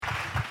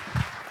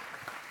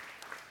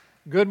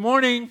Good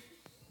morning.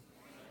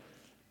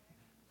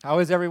 How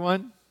is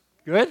everyone?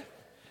 Good?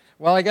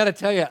 Well, I got to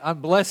tell you,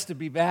 I'm blessed to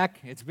be back.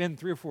 It's been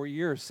 3 or 4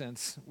 years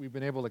since we've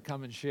been able to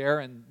come and share,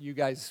 and you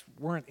guys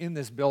weren't in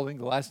this building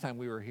the last time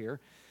we were here.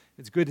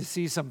 It's good to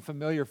see some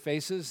familiar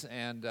faces,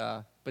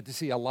 but to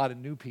see a lot of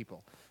new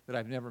people that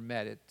I've never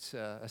met. It's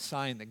a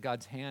sign that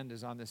God's hand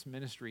is on this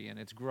ministry, and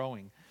it's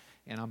growing,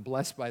 and I'm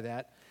blessed by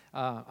that.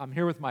 I'm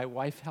here with my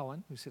wife,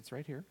 Helen, who sits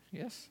right here.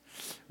 Yes.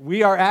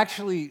 We are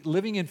actually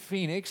living in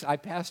Phoenix. I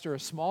pastor a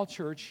small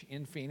church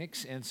in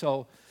Phoenix, and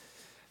so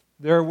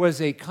there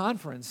was a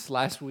conference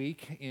last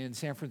week in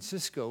San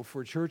Francisco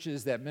for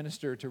churches that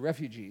minister to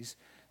refugees.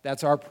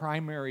 That's our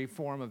primary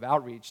form of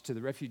outreach to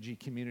the refugee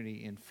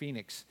community in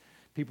Phoenix.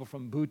 People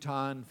from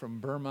Bhutan, from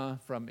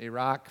Burma, from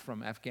Iraq,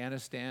 from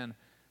Afghanistan,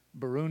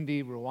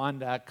 Burundi,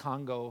 Rwanda,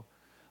 Congo,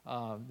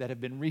 that have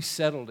been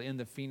resettled in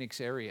the Phoenix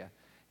area.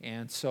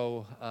 And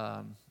so,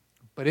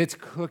 but it's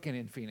cooking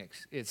in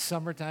Phoenix. It's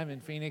summertime in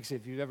Phoenix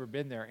if you've ever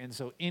been there. And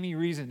so any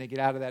reason to get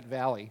out of that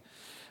valley.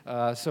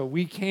 So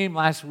we came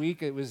last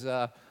week. It was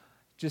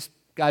just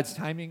God's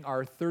timing.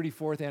 Our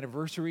 34th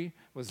anniversary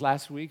was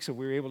last week. So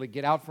we were able to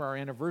get out for our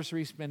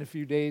anniversary, spend a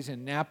few days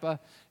in Napa,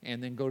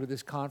 and then go to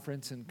this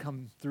conference and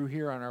come through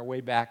here on our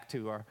way back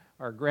to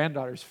our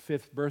granddaughter's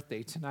 5th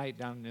birthday tonight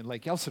down in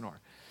Lake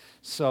Elsinore.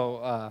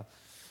 So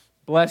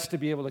blessed to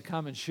be able to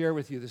come and share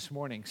with you this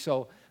morning.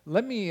 So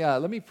let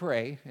me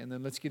pray, and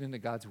then let's get into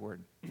God's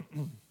Word.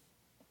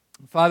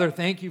 Father,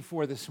 thank you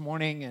for this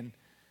morning and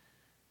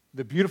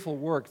the beautiful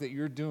work that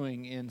you're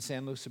doing in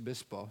San Luis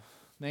Obispo.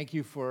 Thank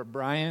you for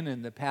Brian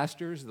and the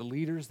pastors, the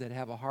leaders that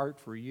have a heart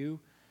for you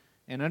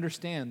and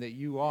understand that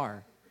you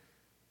are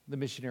the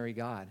missionary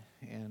God.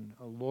 And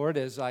Lord,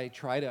 as I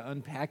try to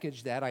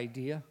unpackage that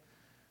idea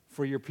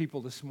for your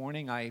people this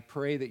morning, I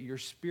pray that your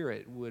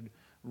Spirit would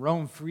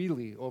roam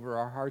freely over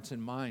our hearts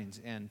and minds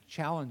and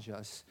challenge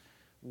us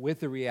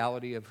with the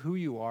reality of who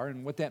you are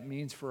and what that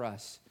means for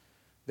us,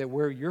 that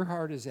where your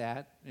heart is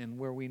at and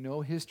where we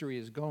know history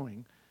is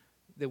going,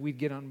 that we'd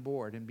get on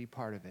board and be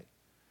part of it.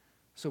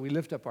 So we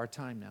lift up our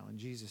time now in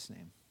Jesus'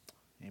 name.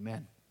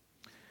 Amen.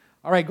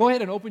 All right, go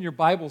ahead and open your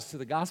Bibles to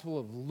the Gospel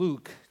of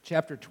Luke,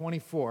 chapter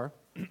 24.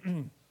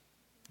 And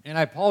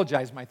I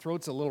apologize, my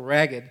throat's a little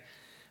ragged.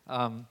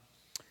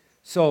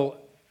 So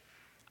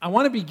I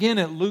want to begin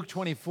at Luke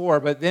 24,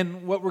 but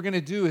then what we're going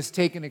to do is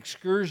take an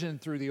excursion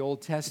through the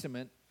Old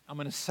Testament. I'm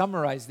going to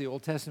summarize the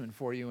Old Testament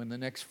for you in the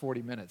next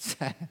 40 minutes,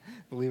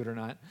 believe it or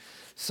not.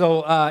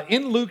 So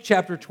in Luke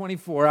chapter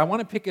 24, I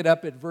want to pick it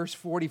up at verse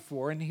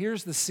 44, and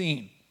here's the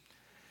scene.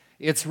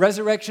 It's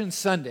Resurrection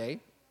Sunday.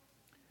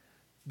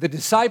 The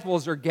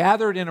disciples are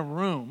gathered in a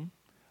room.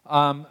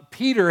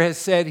 Peter has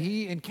said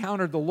he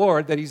encountered the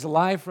Lord, that he's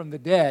alive from the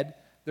dead.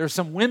 There's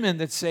some women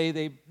that say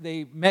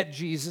they met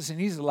Jesus and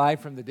he's alive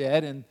from the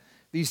dead. And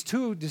these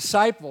two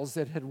disciples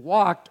that had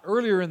walked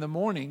earlier in the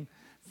morning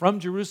from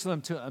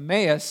Jerusalem to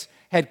Emmaus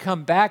had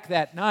come back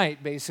that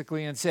night,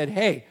 basically, and said,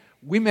 hey,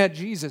 we met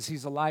Jesus.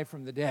 He's alive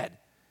from the dead.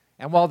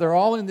 And while they're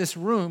all in this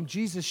room,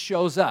 Jesus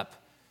shows up.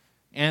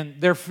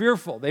 And they're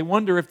fearful. They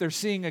wonder if they're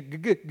seeing a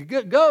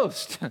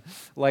ghost,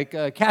 like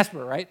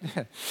Casper, right?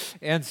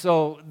 And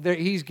so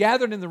he's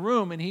gathered in the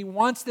room, and he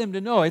wants them to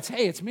know,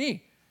 it's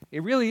me.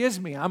 It really is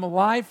me. I'm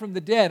alive from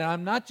the dead.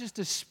 I'm not just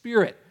a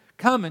spirit.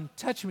 Come and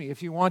touch me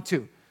if you want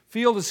to.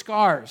 Feel the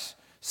scars.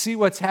 See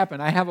what's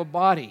happened. I have a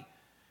body.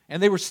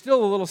 And they were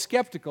still a little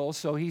skeptical,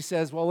 so he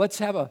says, well, let's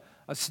have a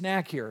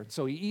snack here.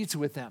 So he eats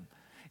with them.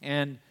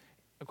 And,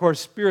 of course,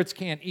 spirits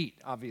can't eat,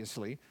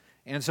 obviously.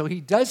 And so he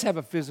does have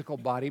a physical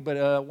body,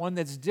 but one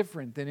that's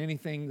different than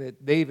anything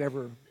that they've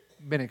ever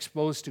been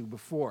exposed to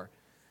before.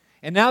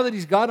 And now that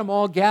he's got them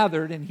all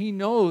gathered and he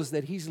knows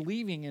that he's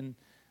leaving in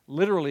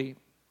literally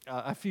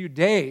a few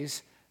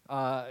days,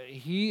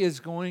 he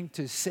is going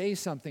to say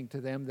something to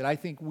them that I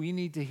think we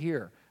need to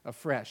hear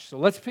afresh. So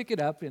let's pick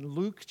it up in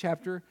Luke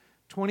chapter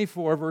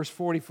 24, verse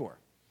 44.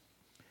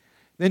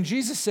 Then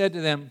Jesus said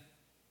to them,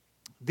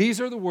 these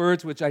are the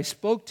words which I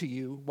spoke to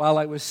you while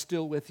I was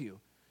still with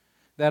you,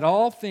 that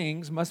all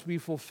things must be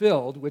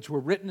fulfilled which were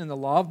written in the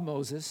law of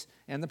Moses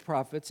and the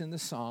prophets and the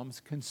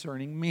Psalms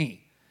concerning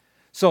me.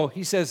 So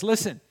he says,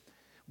 listen,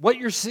 what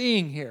you're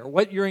seeing here,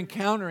 what you're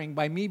encountering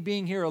by me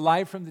being here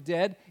alive from the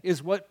dead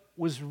is what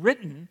was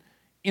written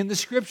in the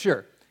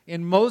Scripture.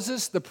 In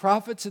Moses, the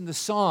prophets, and the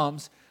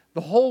Psalms, the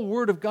whole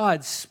Word of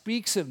God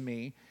speaks of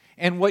me.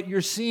 And what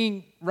you're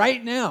seeing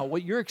right now,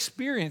 what you're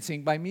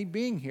experiencing by me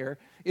being here,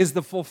 is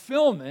the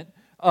fulfillment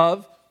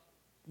of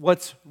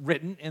what's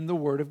written in the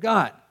Word of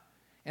God.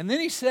 And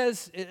then he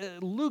says,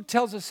 Luke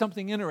tells us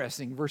something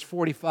interesting, verse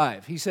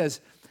 45. He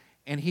says,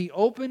 and he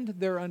opened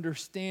their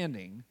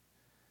understanding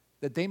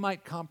that they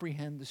might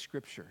comprehend the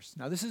Scriptures.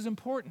 Now this is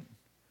important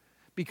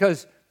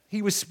because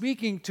he was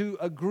speaking to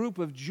a group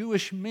of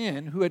Jewish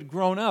men who had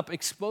grown up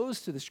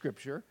exposed to the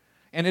Scripture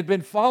and had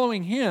been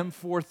following him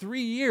for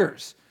 3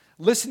 years,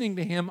 listening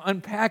to him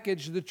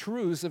unpackage the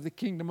truths of the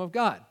kingdom of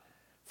God,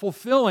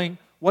 fulfilling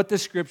what the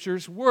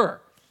Scriptures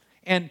were.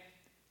 And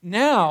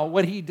now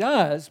what he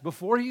does,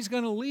 before he's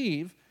going to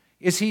leave,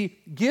 is he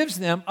gives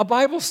them a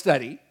Bible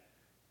study,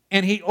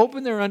 and he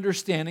opened their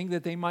understanding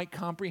that they might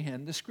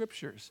comprehend the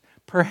Scriptures.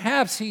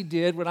 Perhaps he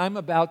did what I'm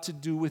about to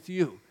do with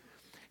you.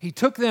 He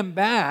took them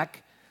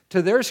back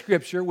to their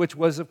Scripture, which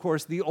was, of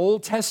course, the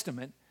Old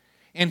Testament,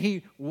 and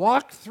he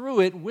walked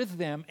through it with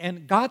them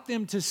and got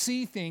them to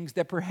see things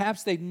that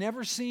perhaps they'd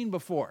never seen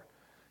before,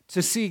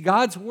 to see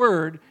God's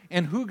Word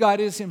and who God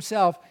is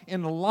himself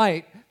in a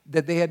light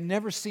that they had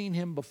never seen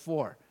him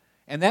before.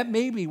 And that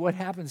may be what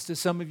happens to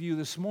some of you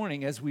this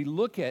morning as we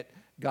look at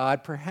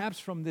God, perhaps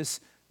from this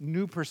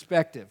new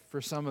perspective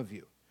for some of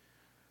you.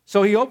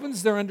 So he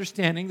opens their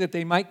understanding that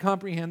they might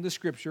comprehend the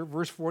Scripture,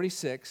 verse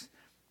 46.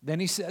 Then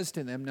he says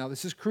to them, now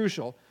this is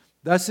crucial,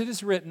 thus it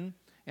is written,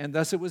 and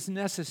thus it was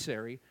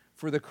necessary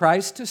for the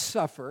Christ to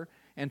suffer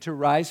and to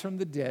rise from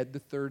the dead the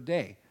third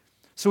day.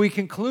 So he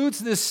concludes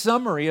this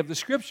summary of the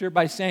Scripture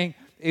by saying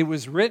it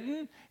was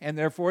written, and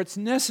therefore it's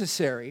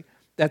necessary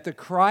that the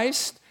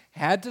Christ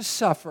had to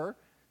suffer,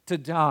 to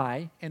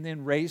die, and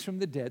then raise from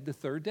the dead the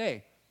third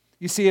day.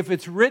 You see, if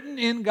it's written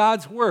in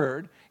God's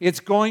Word, it's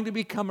going to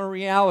become a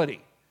reality.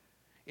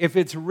 If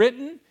it's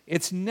written,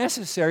 it's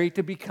necessary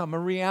to become a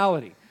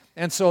reality.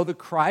 And so the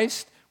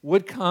Christ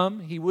would come,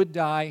 he would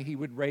die, he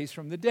would raise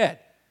from the dead.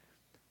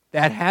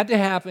 That had to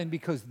happen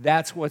because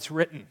that's what's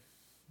written.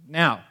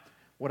 Now,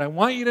 what I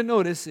want you to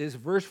notice is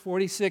verse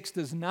 46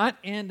 does not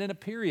end in a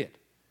period,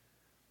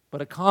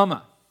 but a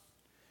comma.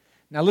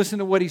 Now listen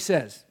to what he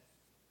says.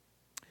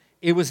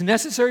 It was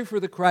necessary for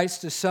the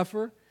Christ to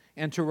suffer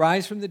and to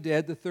rise from the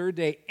dead the third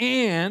day,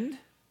 and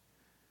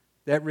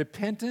that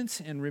repentance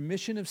and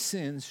remission of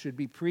sins should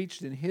be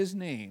preached in his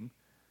name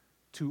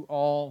to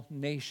all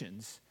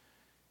nations,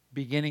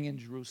 beginning in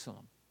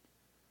Jerusalem.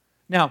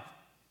 Now,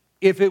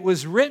 if it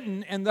was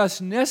written and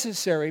thus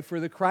necessary for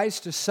the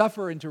Christ to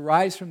suffer and to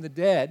rise from the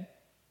dead,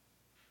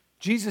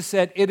 Jesus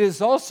said, it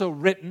is also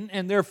written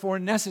and therefore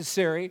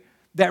necessary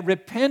that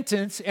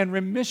repentance and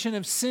remission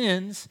of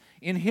sins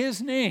in his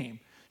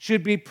name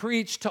should be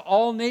preached to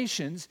all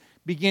nations,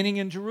 beginning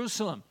in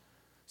Jerusalem.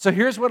 So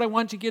here's what I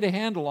want you to get a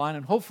handle on,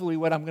 and hopefully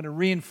what I'm going to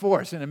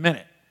reinforce in a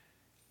minute.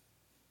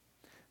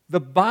 The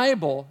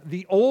Bible,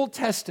 the Old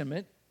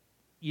Testament,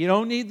 you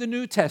don't need the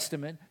New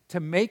Testament to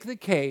make the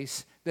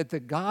case that the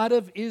God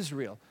of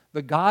Israel,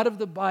 the God of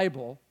the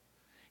Bible,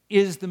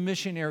 is the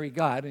missionary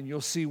God, and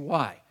you'll see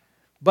why.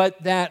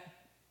 But that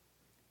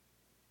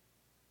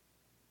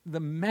the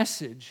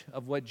message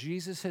of what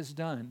Jesus has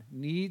done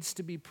needs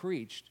to be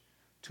preached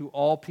to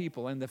all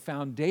people, and the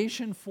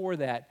foundation for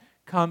that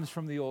comes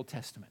from the Old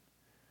Testament,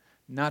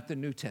 not the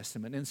New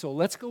Testament. And so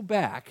let's go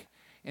back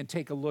and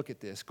take a look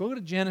at this. Go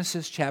to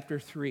Genesis chapter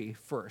 3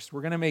 first.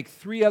 We're going to make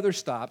 3 other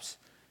stops.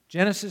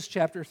 Genesis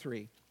chapter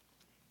 3.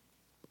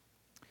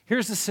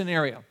 Here's the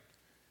scenario.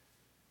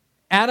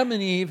 Adam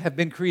and Eve have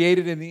been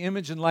created in the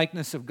image and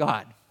likeness of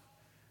God.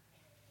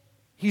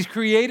 He's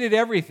created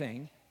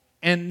everything,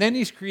 and then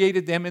he's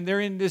created them, and they're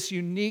in this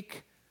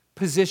unique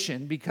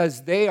position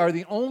because they are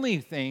the only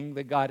thing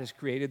that God has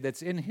created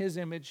that's in his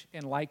image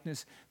and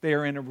likeness. They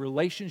are in a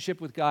relationship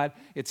with God.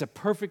 It's a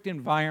perfect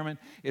environment.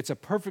 It's a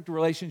perfect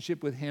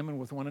relationship with him and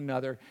with one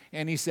another.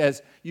 And he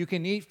says, you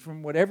can eat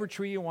from whatever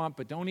tree you want,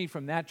 but don't eat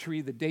from that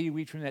tree. The day you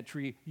eat from that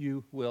tree,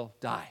 you will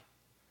die.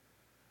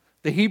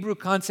 The Hebrew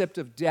concept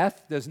of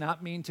death does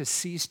not mean to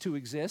cease to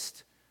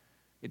exist.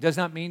 It does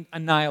not mean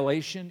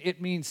annihilation.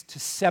 It means to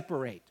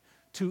separate,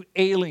 to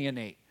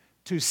alienate,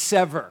 to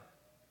sever.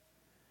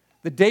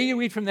 The day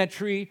you eat from that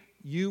tree,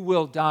 you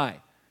will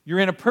die. You're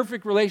in a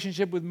perfect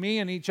relationship with me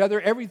and each other.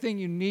 Everything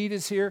you need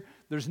is here.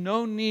 There's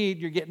no need.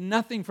 You're getting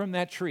nothing from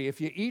that tree. If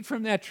you eat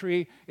from that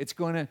tree, it's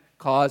going to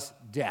cause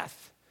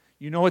death.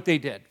 You know what they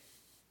did?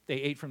 They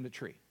ate from the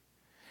tree.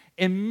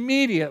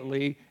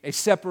 Immediately, a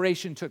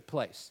separation took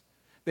place.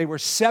 They were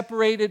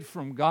separated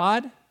from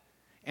God,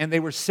 and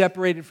they were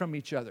separated from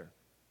each other.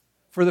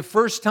 For the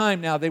first time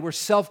now, they were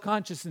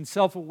self-conscious and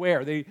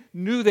self-aware. They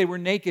knew they were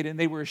naked and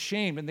they were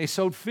ashamed, and they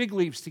sewed fig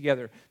leaves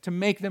together to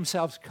make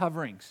themselves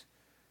coverings.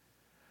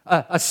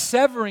 A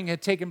severing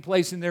had taken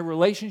place in their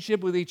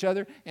relationship with each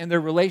other and their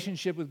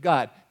relationship with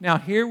God. Now,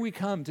 here we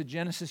come to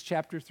Genesis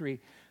chapter 3,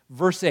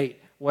 verse 8,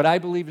 what I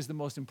believe is the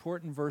most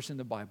important verse in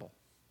the Bible.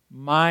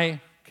 My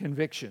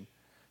conviction.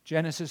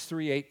 Genesis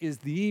 3:8 is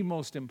the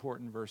most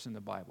important verse in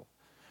the Bible.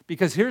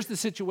 Because here's the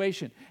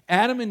situation.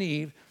 Adam and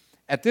Eve,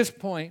 at this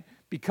point,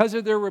 because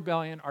of their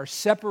rebellion, are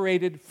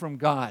separated from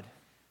God.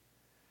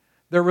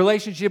 Their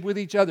relationship with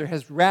each other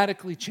has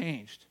radically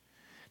changed.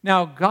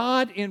 Now,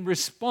 God, in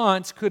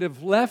response, could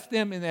have left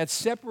them in that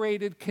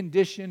separated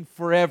condition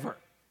forever,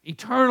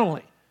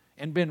 eternally,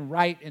 and been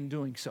right in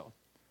doing so.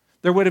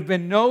 There would have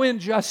been no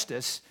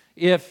injustice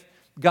if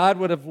God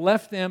would have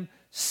left them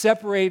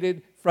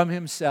separated from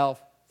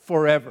himself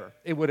forever.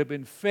 It would have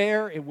been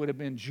fair. It would have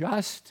been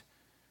just.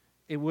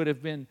 It would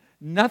have been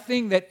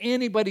nothing that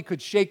anybody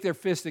could shake their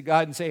fist at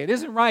God and say, it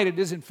isn't right, it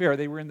isn't fair.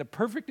 They were in the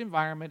perfect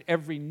environment,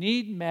 every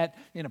need met,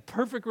 in a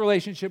perfect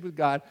relationship with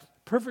God,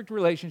 perfect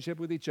relationship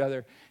with each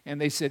other, and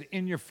they said,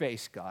 in your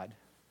face, God.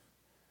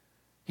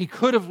 He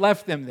could have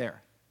left them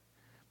there,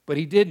 but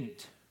he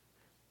didn't.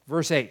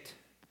 Verse 8.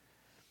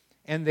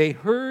 And they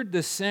heard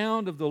the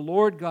sound of the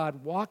Lord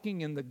God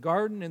walking in the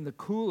garden in the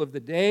cool of the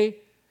day.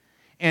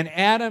 And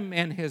Adam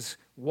and his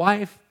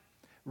wife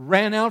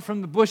ran out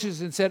from the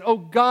bushes and said, "Oh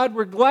God,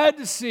 we're glad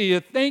to see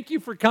you. Thank you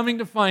for coming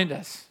to find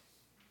us."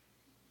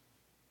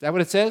 Is that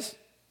what it says?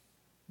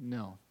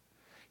 No.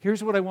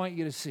 Here's what I want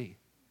you to see.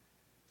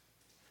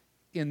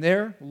 In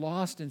their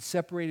lost and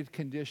separated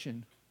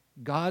condition,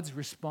 God's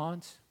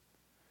response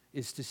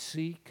is to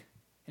seek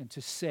and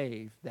to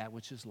save that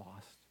which is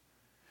lost.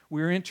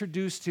 We're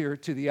introduced here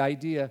to the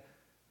idea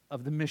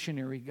of the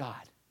missionary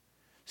God,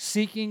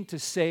 seeking to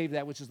save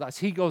that which is lost.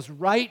 He goes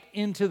right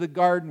into the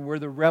garden where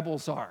the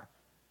rebels are,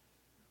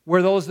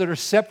 where those that are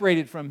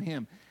separated from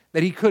him,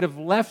 that he could have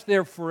left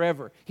there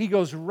forever. He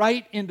goes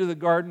right into the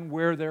garden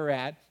where they're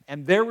at,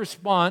 and their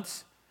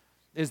response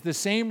is the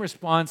same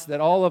response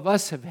that all of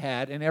us have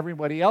had and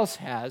everybody else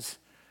has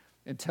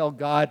until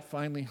God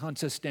finally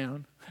hunts us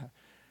down.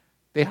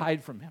 They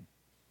hide from him.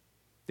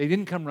 They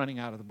didn't come running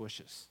out of the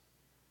bushes.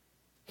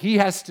 He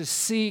has to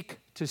seek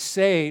to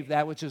save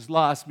that which is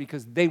lost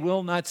because they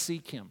will not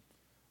seek him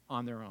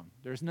on their own.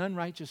 There's none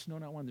righteous, no,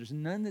 not one. There's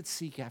none that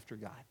seek after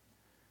God.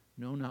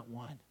 No, not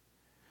one.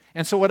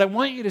 And so what I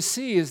want you to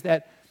see is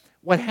that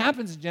what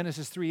happens in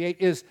Genesis 3:8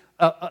 is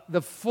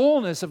the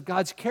fullness of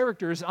God's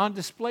character is on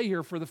display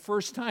here for the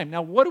first time.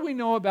 Now, what do we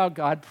know about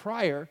God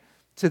prior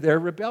to their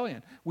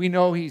rebellion? We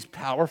know he's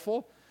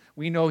powerful.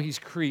 We know he's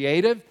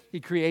creative. He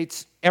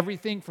creates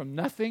everything from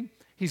nothing.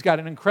 He's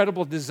got an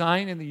incredible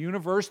design in the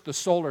universe, the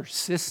solar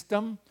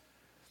system.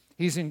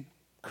 He's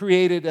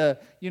created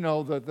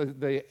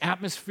the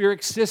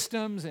atmospheric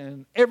systems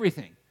and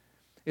everything.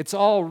 It's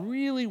all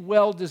really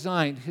well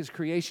designed, his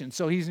creation.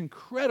 So he's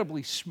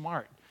incredibly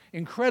smart,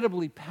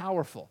 incredibly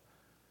powerful.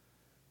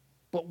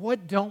 But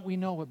what don't we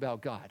know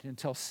about God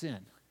until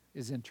sin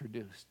is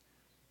introduced?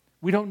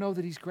 We don't know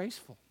that he's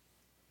graceful.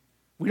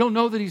 We don't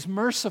know that he's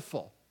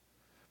merciful.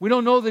 We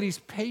don't know that he's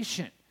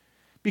patient.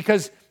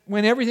 Because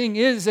when everything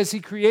is as he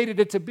created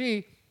it to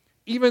be,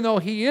 even though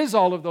he is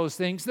all of those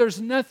things, there's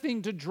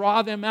nothing to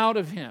draw them out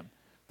of him.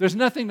 There's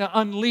nothing to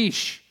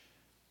unleash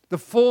the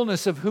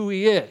fullness of who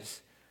he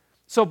is.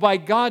 So by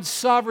God's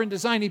sovereign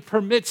design, he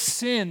permits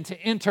sin to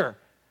enter,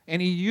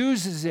 and he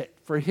uses it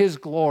for his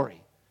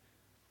glory.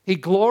 He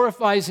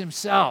glorifies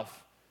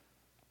himself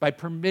by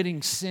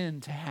permitting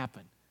sin to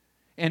happen.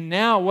 And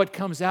now what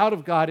comes out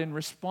of God in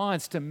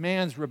response to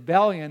man's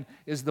rebellion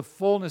is the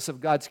fullness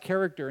of God's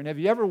character. And have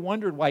you ever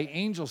wondered why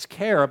angels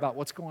care about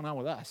what's going on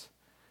with us?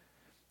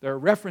 There are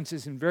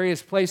references in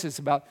various places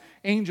about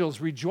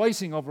angels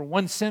rejoicing over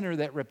one sinner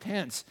that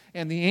repents.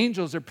 And the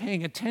angels are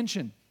paying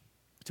attention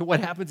to what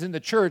happens in the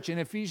church. In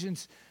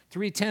Ephesians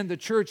 3:10, the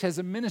church has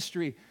a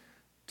ministry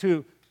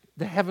to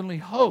the heavenly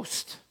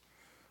host.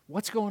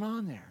 What's going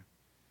on there?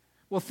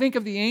 Well, think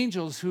of the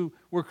angels who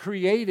were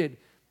created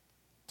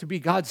to be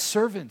God's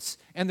servants,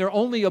 and they're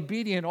only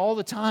obedient all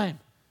the time.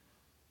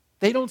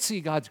 They don't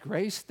see God's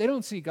grace. They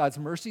don't see God's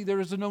mercy.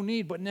 There is no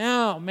need. But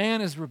now man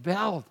has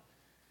rebelled.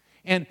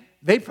 And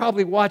they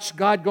probably watched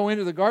God go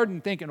into the garden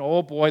thinking,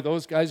 oh boy,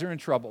 those guys are in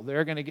trouble.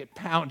 They're going to get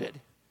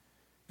pounded.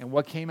 And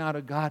what came out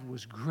of God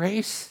was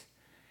grace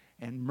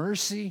and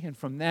mercy. And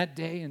from that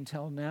day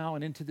until now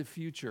and into the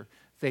future,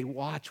 they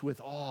watch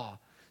with awe,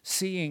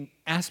 seeing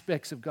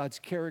aspects of God's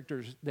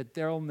characters that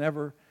they'll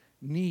never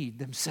need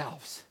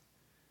themselves.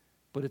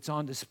 But it's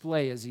on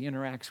display as he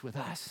interacts with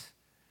us.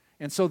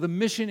 And so the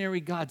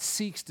missionary God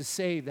seeks to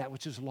save that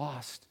which is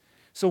lost.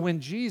 So when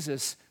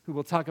Jesus, who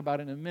we'll talk about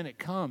in a minute,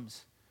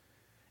 comes,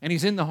 and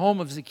he's in the home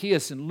of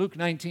Zacchaeus in Luke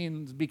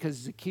 19, because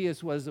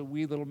Zacchaeus was a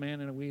wee little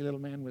man, and a wee little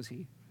man was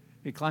he.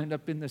 He climbed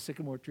up in the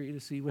sycamore tree to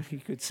see what he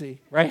could see,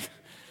 right?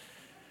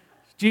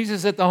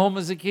 Jesus at the home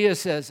of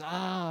Zacchaeus says,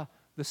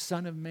 the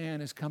Son of Man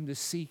has come to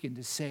seek and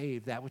to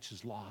save that which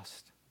is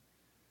lost.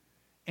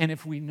 And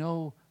if we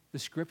know the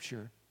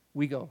Scripture,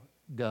 we go,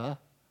 duh,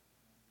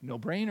 no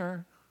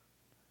brainer.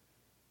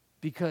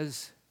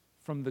 Because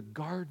from the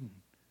garden,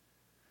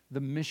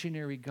 the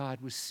missionary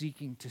God was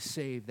seeking to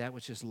save that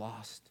which is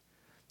lost.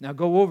 Now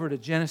go over to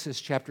Genesis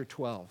chapter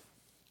 12.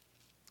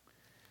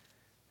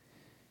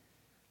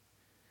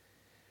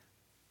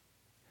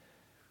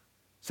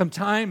 Some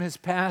time has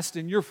passed,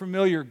 and you're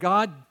familiar.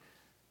 God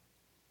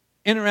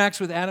interacts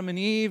with Adam and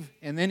Eve,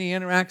 and then he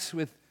interacts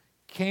with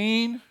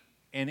Cain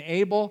and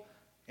Abel.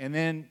 And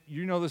then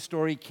you know the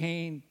story,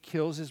 Cain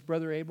kills his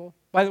brother Abel.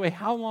 By the way,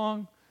 how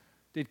long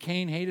did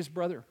Cain hate his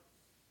brother?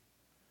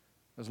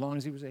 As long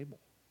as he was able.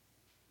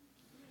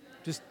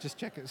 Just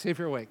check it, see if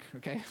you're awake,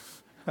 okay?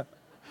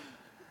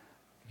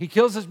 He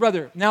kills his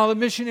brother. Now the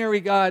missionary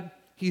God,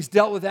 he's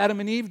dealt with Adam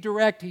and Eve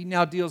direct. He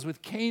now deals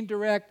with Cain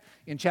direct.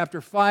 In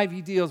chapter 5,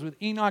 he deals with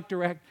Enoch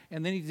direct.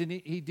 And then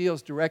he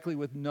deals directly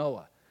with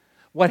Noah.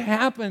 What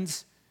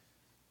happens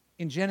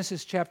in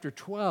Genesis chapter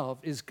 12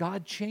 is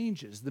God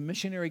changes. The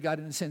missionary God,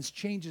 in a sense,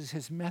 changes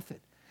his method.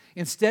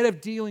 Instead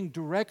of dealing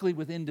directly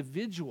with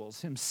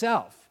individuals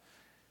himself,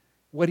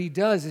 what he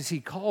does is he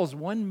calls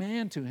one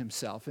man to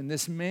himself and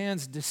this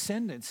man's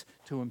descendants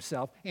to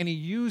himself, and he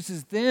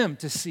uses them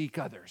to seek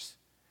others.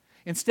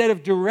 Instead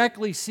of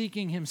directly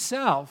seeking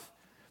himself,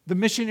 the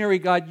missionary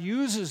God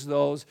uses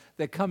those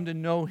that come to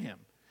know him.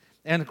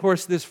 And of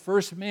course, this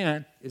first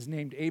man is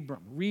named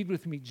Abram. Read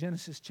with me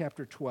Genesis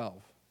chapter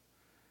 12,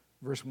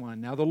 verse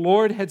 1. Now the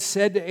Lord had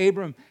said to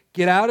Abram,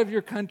 "Get out of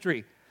your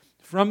country,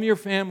 from your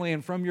family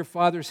and from your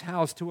father's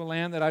house to a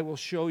land that I will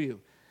show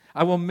you.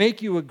 I will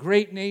make you a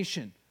great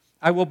nation.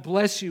 I will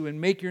bless you and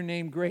make your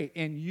name great,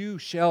 and you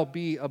shall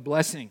be a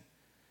blessing.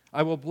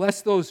 I will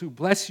bless those who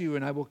bless you,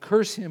 and I will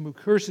curse him who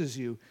curses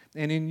you.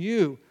 And in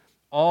you,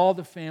 all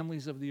the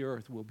families of the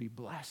earth will be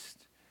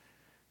blessed."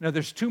 Now,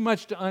 there's too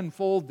much to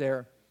unfold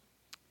there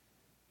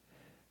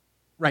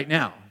right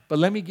now. But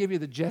let me give you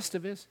the gist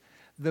of this.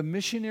 The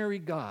missionary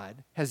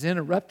God has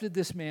interrupted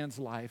this man's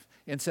life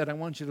and said, "I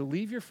want you to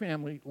leave your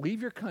family,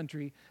 leave your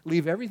country,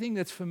 leave everything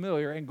that's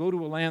familiar, and go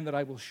to a land that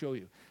I will show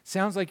you."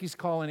 Sounds like he's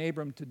calling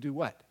Abram to do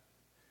what?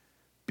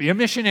 Be a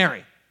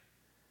missionary.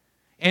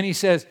 And he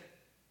says,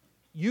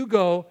 "You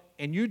go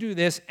and you do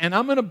this, and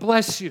I'm going to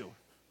bless you."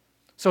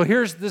 So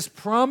here's this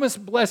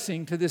promised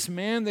blessing to this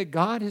man that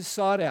God has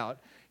sought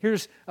out.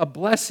 Here's a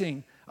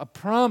blessing, a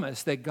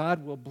promise that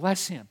God will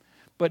bless him.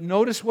 But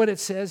notice what it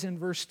says in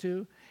verse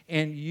 2,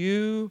 "And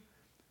you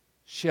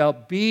shall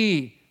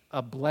be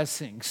a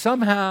blessing."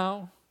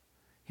 Somehow,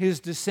 his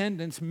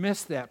descendants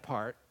miss that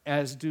part,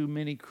 as do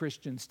many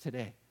Christians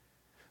today.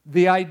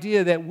 The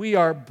idea that we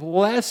are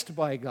blessed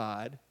by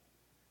God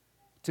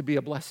to be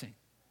a blessing.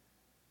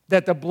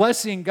 That the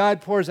blessing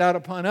God pours out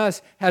upon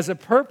us has a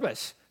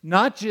purpose,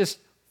 not just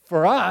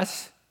for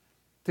us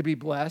to be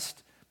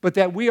blessed, but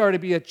that we are to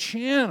be a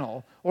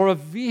channel or a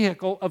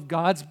vehicle of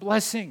God's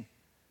blessing.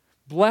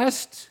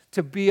 Blessed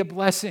to be a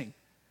blessing.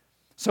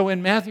 So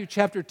in Matthew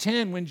chapter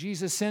 10, when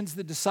Jesus sends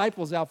the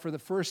disciples out for the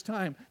first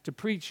time to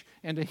preach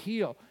and to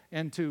heal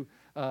and to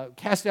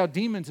cast out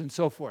demons and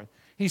so forth,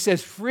 he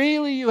says,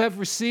 "Freely you have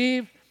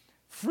received,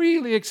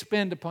 freely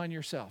expend upon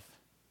yourself."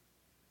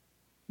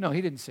 No,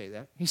 he didn't say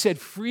that. He said,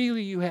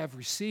 "Freely you have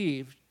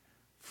received,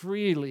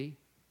 freely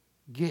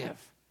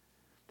give."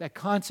 That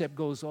concept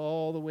goes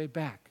all the way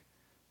back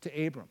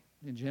to Abram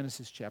in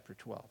Genesis chapter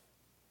 12.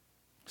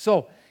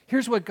 So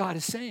here's what God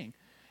is saying.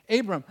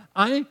 Abram,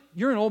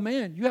 you're an old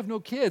man. You have no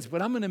kids, but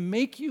I'm going to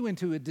make you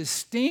into a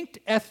distinct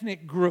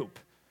ethnic group.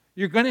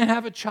 You're going to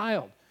have a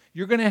child.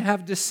 You're going to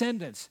have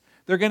descendants.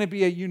 They're going to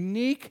be a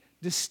unique,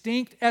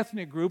 distinct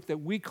ethnic group that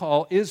we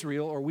call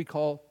Israel, or we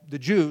call the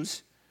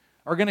Jews,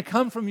 are going to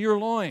come from your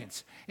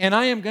loins. And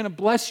I am going to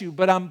bless you,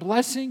 but I'm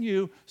blessing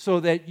you so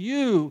that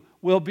you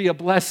will be a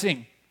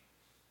blessing.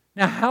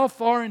 Now, how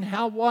far and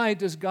how wide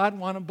does God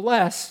want to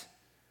bless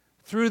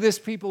through this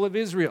people of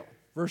Israel?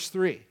 Verse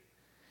 3,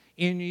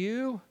 "In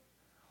you,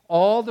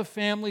 all the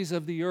families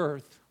of the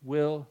earth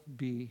will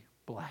be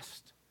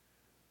blessed."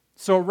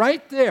 So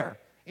right there,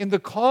 in the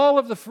call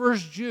of the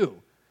first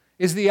Jew,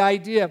 is the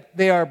idea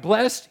they are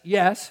blessed,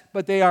 yes,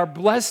 but they are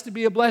blessed to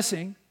be a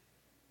blessing.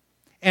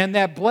 And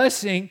that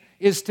blessing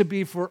is to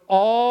be for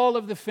all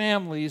of the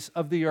families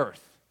of the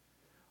earth.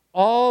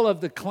 All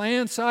of the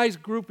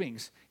clan-sized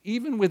groupings,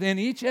 even within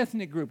each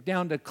ethnic group,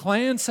 down to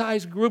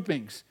clan-sized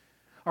groupings,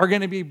 are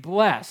going to be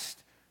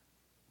blessed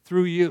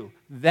through you.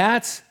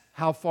 That's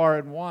how far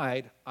and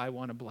wide I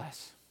want to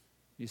bless,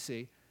 you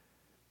see.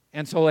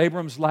 And so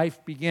Abram's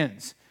life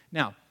begins.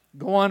 Now,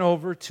 go on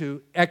over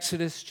to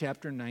Exodus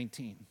chapter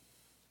 19.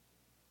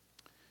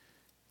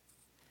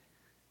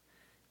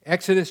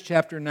 Exodus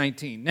chapter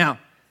 19. Now,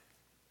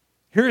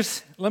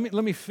 let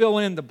me fill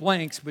in the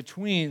blanks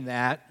between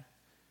that,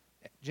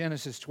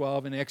 Genesis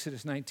 12 and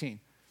Exodus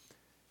 19.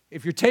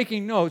 If you're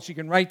taking notes, you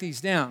can write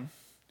these down.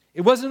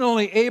 It wasn't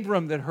only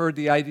Abram that heard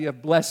the idea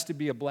of blessed to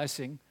be a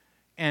blessing,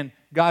 and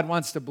God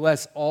wants to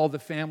bless all the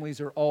families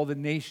or all the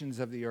nations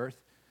of the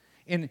earth.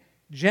 In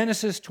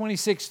Genesis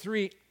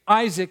 26:3,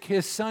 Isaac,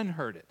 his son,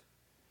 heard it.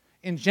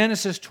 In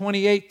Genesis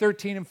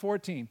 28:13 and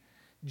 14,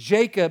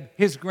 Jacob,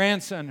 his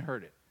grandson,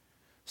 heard it.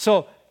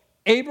 So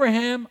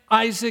Abraham,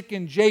 Isaac,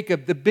 and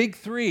Jacob, the big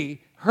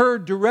three,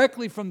 heard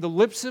directly from the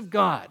lips of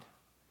God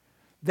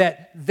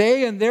that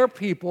they and their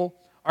people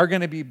are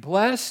going to be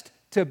blessed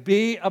to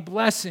be a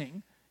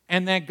blessing,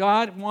 and that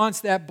God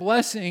wants that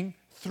blessing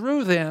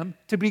through them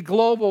to be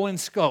global in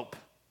scope.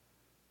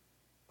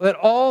 That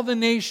all the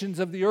nations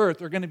of the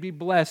earth are going to be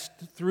blessed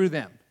through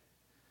them.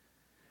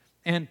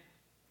 And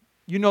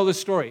you know the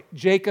story.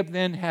 Jacob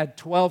then had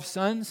 12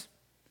 sons.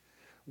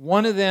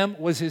 One of them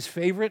was his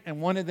favorite,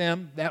 and one of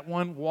them, that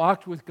one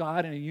walked with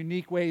God in a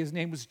unique way. His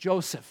name was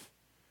Joseph.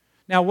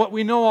 Now, what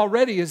we know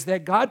already is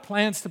that God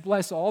plans to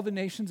bless all the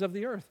nations of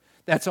the earth.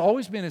 That's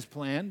always been his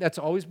plan. That's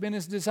always been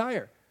his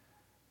desire.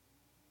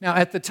 Now,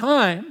 at the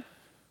time,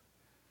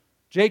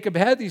 Jacob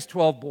had these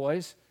 12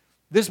 boys.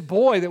 This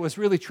boy that was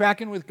really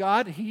tracking with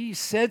God, he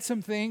said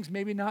some things,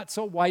 maybe not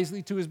so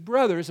wisely, to his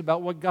brothers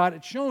about what God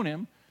had shown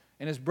him,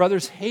 and his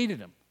brothers hated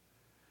him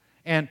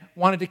and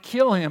wanted to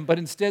kill him, but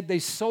instead they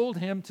sold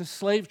him to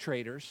slave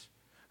traders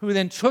who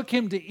then took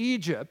him to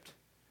Egypt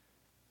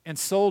and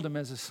sold him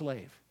as a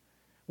slave,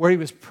 where he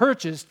was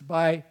purchased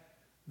by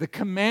the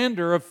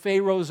commander of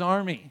Pharaoh's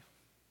army.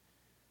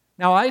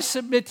 Now, I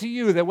submit to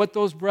you that what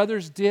those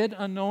brothers did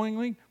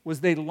unknowingly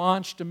was they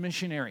launched a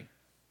missionary.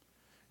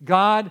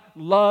 God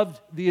loved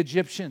the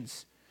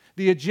Egyptians.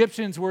 The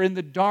Egyptians were in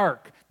the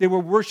dark. They were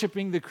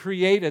worshiping the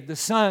created, the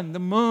sun, the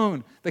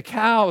moon, the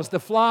cows, the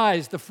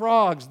flies, the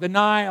frogs, the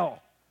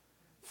Nile,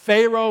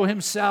 Pharaoh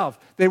himself.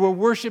 They were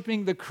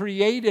worshiping the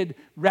created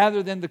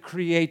rather than the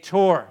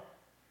creator.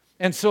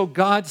 And so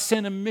God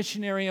sent a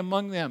missionary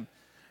among them.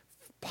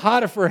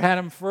 Potiphar had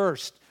him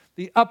first.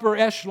 The upper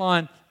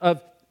echelon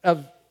of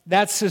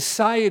that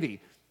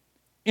society,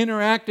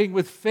 interacting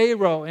with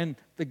Pharaoh and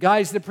the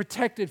guys that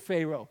protected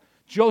Pharaoh.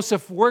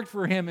 Joseph worked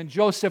for him, and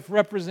Joseph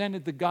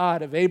represented the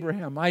God of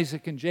Abraham,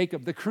 Isaac, and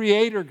Jacob, the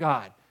creator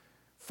God.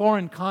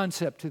 Foreign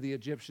concept to the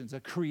Egyptians, a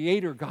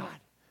creator God,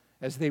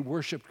 as they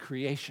worshiped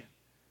creation.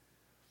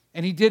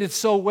 And he did it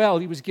so well,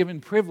 he was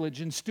given privilege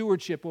and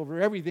stewardship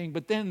over everything,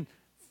 but then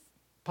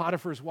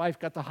Potiphar's wife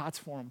got the hots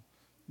for him.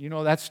 You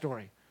know that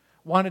story.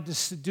 Wanted to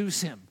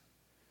seduce him.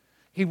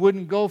 He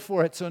wouldn't go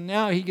for it, so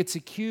now he gets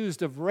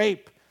accused of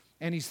rape,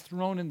 and he's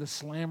thrown in the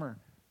slammer.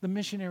 The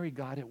missionary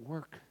God at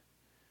work.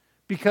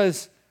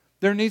 Because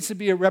there needs to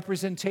be a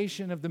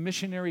representation of the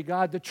missionary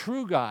God, the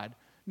true God,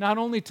 not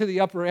only to the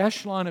upper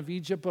echelon of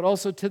Egypt, but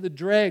also to the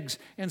dregs.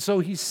 And so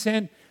he's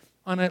sent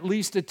on at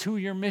least a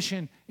 2-year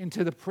mission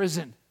into the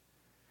prison,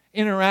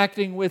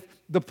 interacting with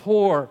the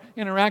poor,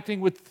 interacting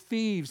with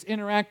thieves,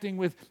 interacting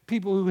with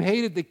people who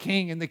hated the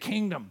king and the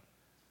kingdom.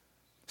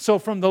 So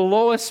from the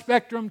lowest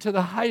spectrum to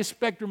the highest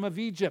spectrum of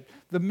Egypt,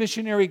 the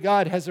missionary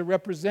God has a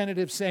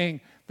representative saying,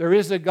 there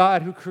is a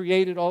God who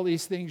created all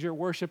these things you're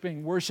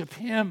worshiping. Worship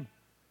him.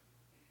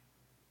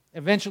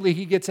 Eventually,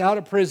 he gets out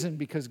of prison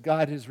because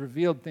God has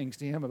revealed things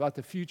to him about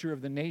the future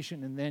of the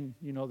nation, and then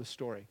you know the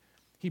story.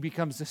 He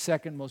becomes the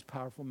second most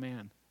powerful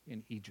man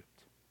in Egypt.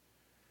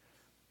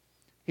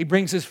 He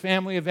brings his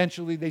family.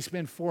 Eventually, they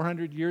spend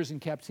 400 years in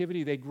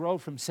captivity. They grow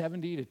from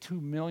 70 to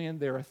 2 million.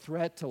 They're a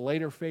threat to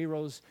later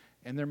pharaohs,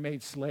 and they're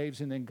made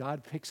slaves. And then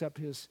God picks up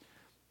his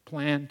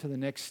plan to the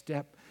next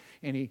step,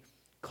 and he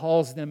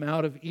calls them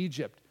out of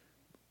Egypt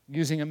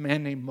using a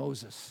man named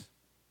Moses.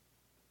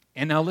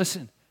 And now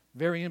listen,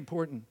 very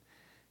important.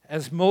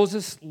 As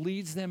Moses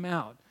leads them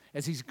out,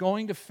 as he's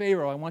going to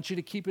Pharaoh, I want you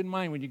to keep in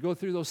mind when you go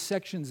through those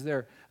sections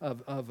there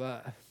of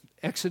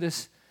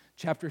Exodus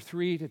chapter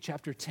 3 to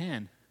chapter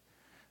 10,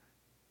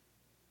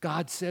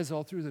 God says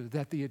all through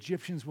that the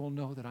Egyptians will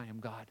know that I am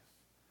God.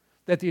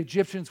 That the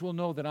Egyptians will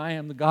know that I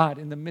am the God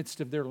in the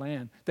midst of their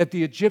land. That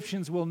the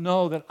Egyptians will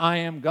know that I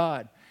am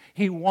God.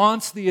 He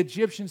wants the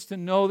Egyptians to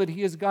know that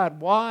he is God.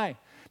 Why?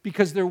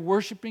 Because they're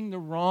worshiping the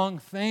wrong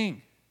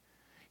thing.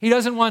 He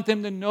doesn't want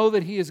them to know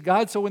that he is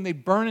God, so when they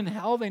burn in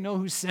hell, they know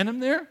who sent him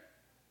there.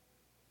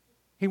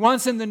 He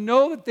wants them to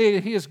know that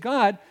he is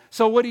God,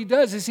 so what he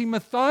does is he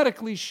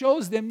methodically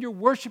shows them you're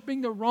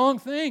worshiping the wrong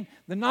thing.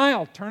 The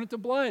Nile, turn it to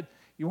blood.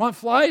 You want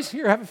flies?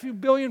 Here, have a few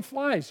billion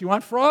flies. You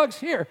want frogs?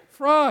 Here,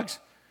 frogs.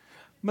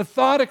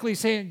 Methodically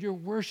saying you're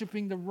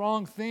worshiping the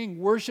wrong thing.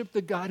 Worship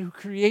the God who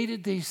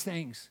created these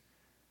things.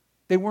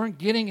 They weren't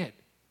getting it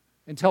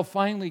until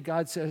finally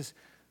God says,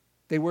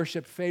 they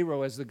worshiped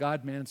Pharaoh as the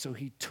God-man, so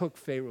he took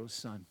Pharaoh's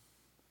son.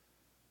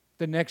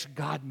 The next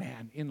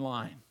God-man in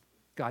line.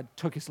 God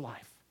took his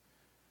life.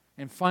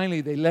 And finally,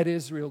 they let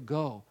Israel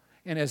go.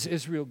 And as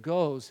Israel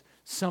goes,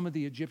 some of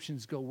the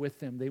Egyptians go with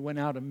them. They went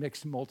out a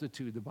mixed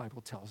multitude, the Bible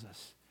tells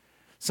us.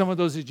 Some of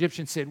those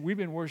Egyptians said, we've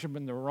been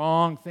worshiping the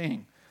wrong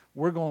thing.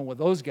 We're going with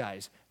those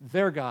guys.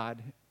 Their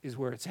God is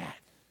where it's at.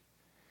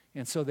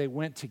 And so they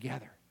went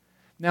together.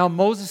 Now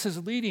Moses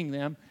is leading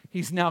them.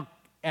 He's now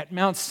at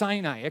Mount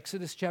Sinai,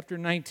 Exodus chapter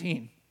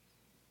 19.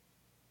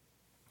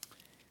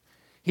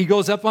 He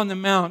goes up on the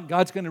mount.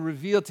 God's going to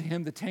reveal to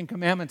him the 10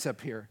 Commandments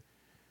up here.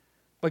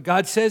 But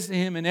God says to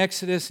him in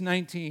Exodus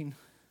 19,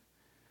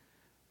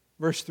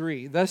 verse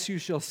 3, thus you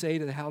shall say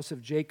to the house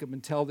of Jacob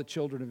and tell the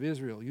children of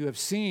Israel, you have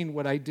seen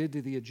what I did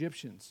to the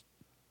Egyptians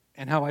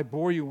and how I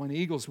bore you on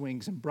eagle's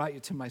wings and brought you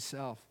to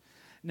myself.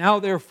 Now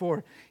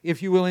therefore,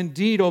 if you will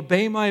indeed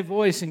obey my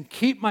voice and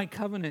keep my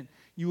covenant,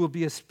 you will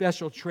be a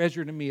special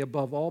treasure to me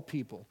above all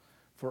people,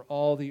 for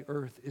all the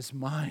earth is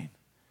mine.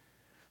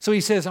 So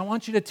he says, I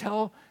want you to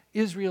tell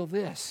Israel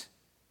this,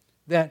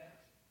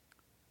 that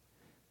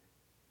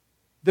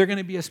they're going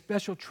to be a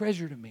special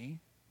treasure to me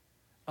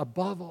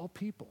above all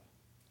people.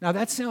 Now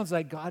that sounds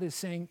like God is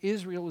saying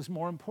Israel is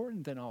more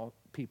important than all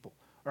people,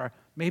 or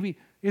maybe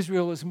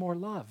Israel is more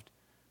loved.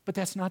 But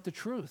that's not the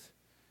truth.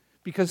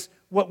 Because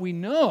what we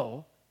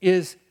know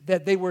is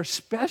that they were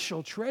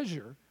special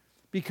treasure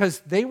because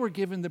they were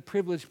given the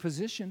privileged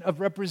position of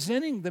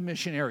representing the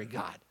missionary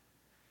God,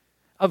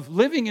 of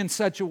living in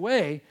such a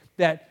way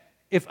that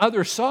if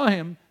others saw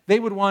him, they'd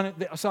want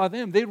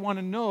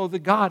to know the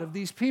God of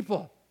these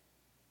people.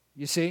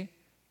 You see?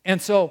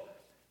 And so,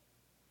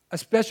 a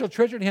special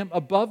treasure to him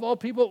above all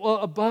people, well,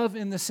 above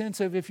in the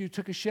sense of if you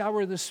took a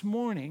shower this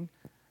morning,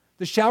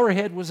 the shower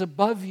head was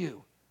above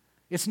you.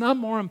 It's not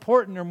more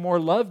important or more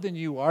loved than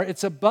you are.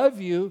 It's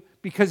above you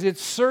because it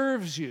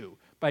serves you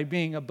by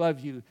being above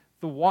you.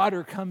 The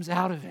water comes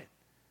out of it.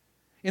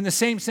 In the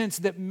same sense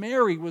that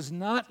Mary was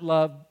not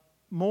loved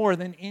more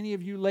than any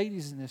of you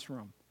ladies in this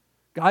room.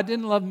 God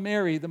didn't love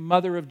Mary, the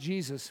mother of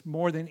Jesus,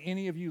 more than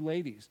any of you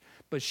ladies.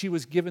 But she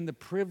was given the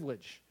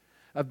privilege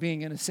of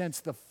being, in a sense,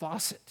 the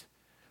faucet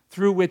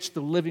through which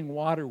the living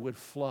water would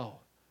flow.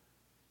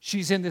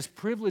 She's in this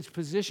privileged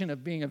position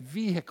of being a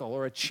vehicle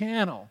or a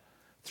channel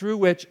through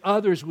which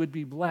others would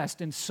be blessed.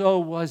 And so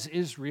was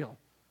Israel.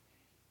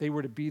 They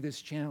were to be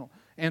this channel.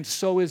 And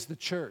so is the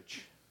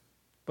church.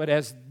 But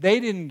as they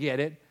didn't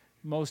get it,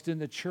 most in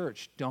the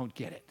church don't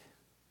get it.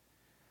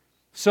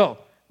 So,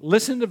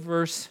 listen to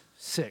verse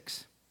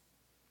 6.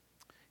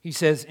 He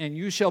says, "And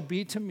you shall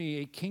be to me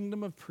a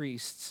kingdom of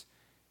priests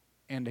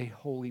and a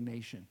holy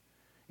nation."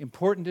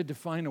 Important to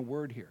define a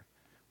word here.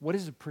 What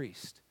is a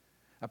priest?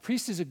 A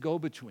priest is a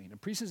go-between. A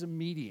priest is a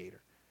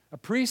mediator. A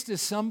priest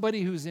is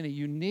somebody who's in a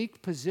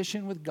unique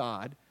position with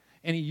God,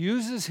 and he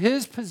uses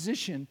his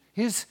position,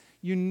 his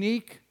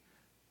unique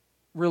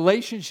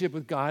relationship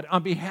with God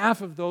on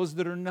behalf of those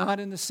that are not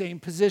in the same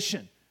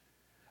position.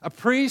 A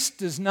priest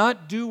does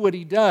not do what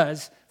he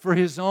does for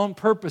his own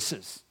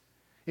purposes.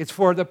 It's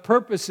for the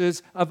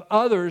purposes of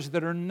others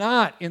that are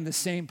not in the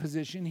same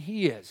position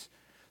he is.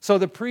 So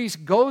the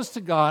priest goes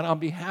to God on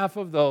behalf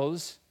of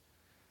those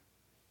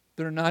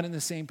that are not in the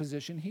same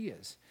position he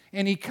is.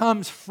 And he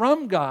comes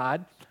from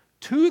God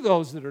to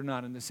those that are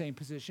not in the same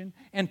position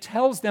and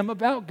tells them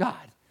about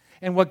God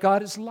and what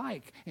God is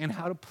like and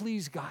how to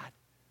please God.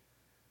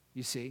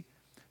 You see?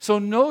 So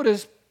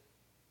notice,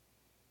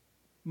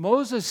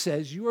 Moses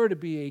says you are to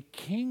be a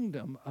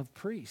kingdom of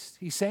priests.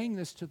 He's saying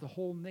this to the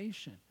whole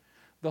nation.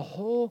 The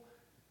whole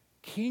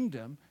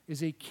kingdom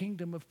is a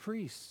kingdom of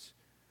priests.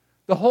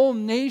 The whole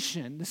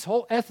nation, this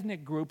whole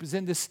ethnic group, is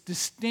in this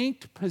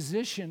distinct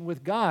position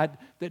with God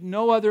that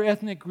no other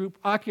ethnic group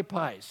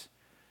occupies.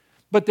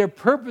 But their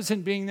purpose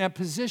in being in that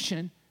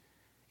position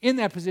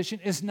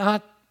is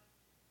not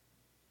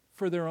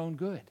for their own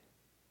good.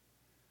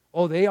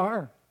 Oh, they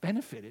are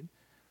benefited,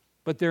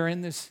 but they're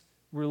in this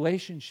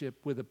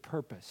relationship with a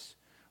purpose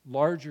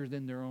larger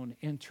than their own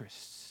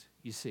interests,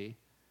 you see.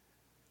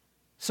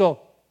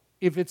 So,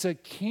 if it's a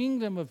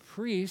kingdom of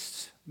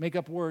priests, make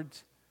up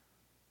words,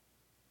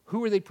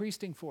 who are they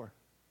priesting for?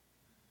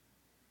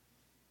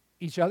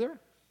 Each other?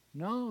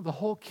 No, the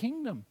whole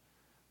kingdom.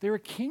 They're a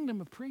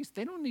kingdom of priests.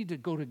 They don't need to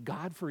go to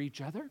God for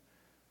each other.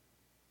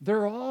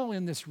 They're all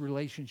in this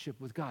relationship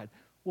with God.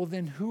 Well,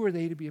 then who are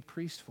they to be a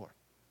priest for?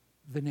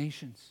 The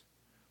nations.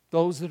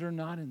 Those that are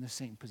not in the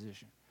same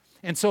position.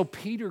 And so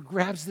Peter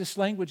grabs this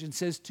language and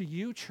says to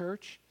you,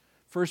 church,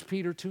 1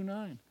 Peter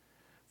 2:9.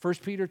 1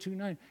 Peter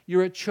 2:9.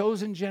 You're a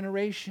chosen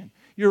generation.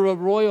 You're a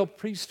royal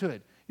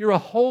priesthood. You're a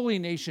holy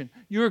nation.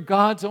 You're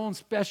God's own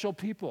special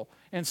people.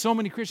 And so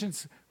many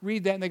Christians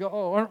read that and they go,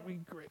 oh, aren't we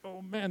great?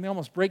 Oh, man, they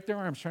almost break their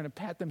arms trying to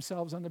pat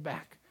themselves on the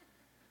back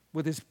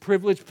with this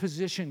privileged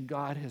position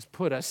God has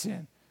put us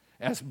in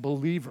as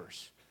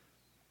believers.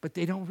 But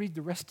they don't read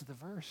the rest of the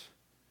verse.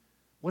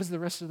 What does the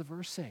rest of the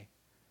verse say?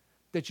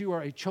 That you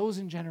are a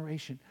chosen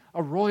generation,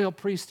 a royal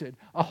priesthood,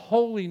 a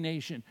holy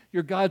nation.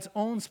 You're God's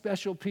own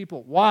special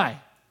people.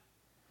 Why?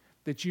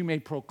 That you may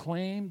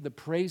proclaim the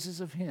praises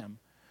of Him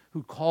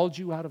who called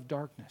you out of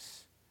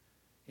darkness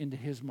into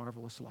His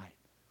marvelous light.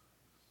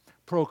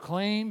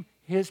 Proclaim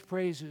His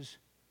praises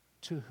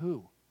to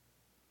who?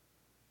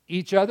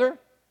 Each other?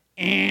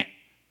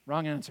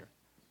 Wrong answer.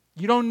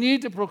 You don't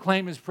need to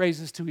proclaim His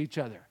praises to each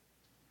other.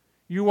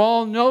 You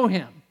all know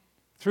Him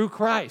through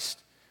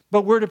Christ.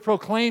 But we're to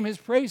proclaim His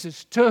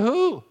praises to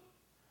who?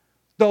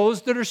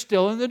 Those that are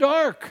still in the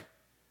dark.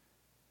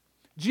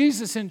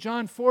 Jesus in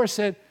John 4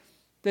 said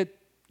that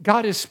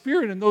God is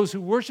spirit, and those who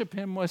worship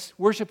Him must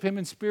worship Him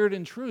in spirit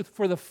and truth.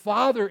 For the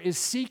Father is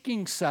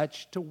seeking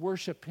such to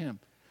worship Him.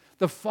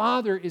 The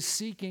Father is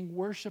seeking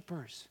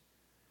worshipers.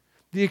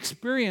 The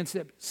experience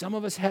that some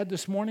of us had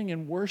this morning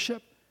in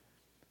worship,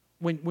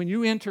 when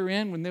you enter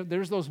in, when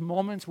there's those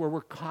moments where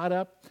we're caught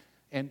up,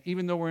 and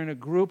even though we're in a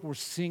group, we're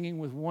singing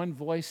with one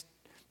voice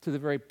to the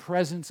very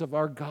presence of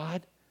our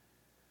God,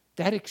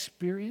 that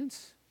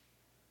experience,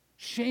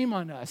 shame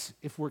on us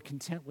if we're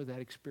content with that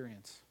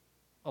experience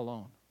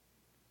alone.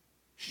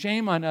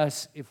 Shame on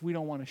us if we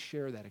don't want to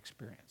share that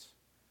experience.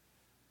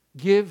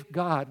 Give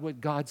God what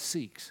God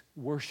seeks,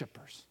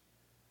 worshipers,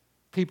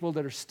 people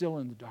that are still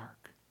in the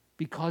dark,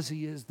 because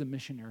He is the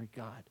missionary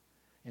God,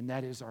 and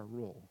that is our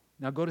role.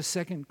 Now go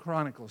to 2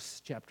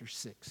 Chronicles chapter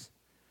 6.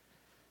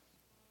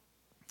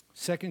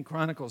 2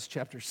 Chronicles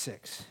chapter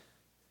 6.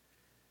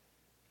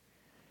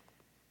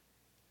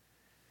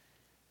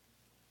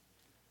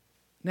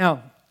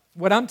 Now,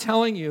 what I'm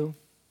telling you,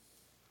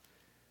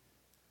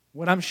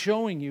 what I'm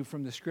showing you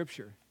from the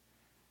Scripture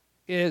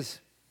is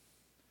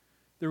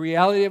the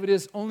reality of it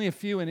is only a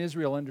few in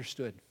Israel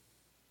understood.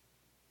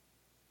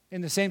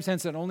 In the same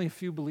sense that only a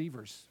few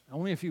believers,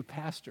 only a few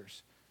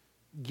pastors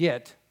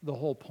get the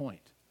whole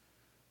point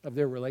of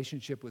their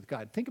relationship with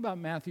God. Think about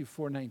Matthew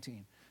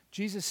 4:19.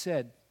 Jesus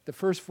said, the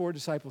first 4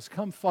 disciples,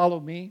 come follow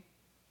me.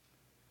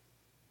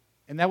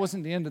 And that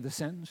wasn't the end of the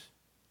sentence.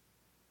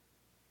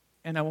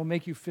 And I will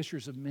make you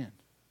fishers of men.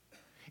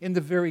 In the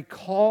very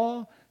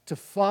call to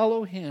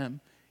follow Him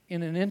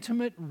in an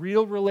intimate,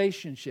 real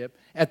relationship,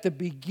 at the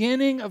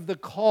beginning of the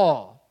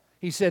call,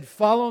 he said,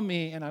 "Follow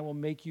me and I will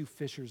make you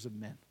fishers of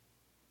men."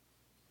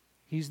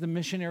 He's the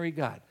missionary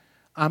God.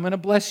 I'm going to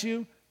bless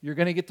you. You're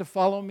going to get to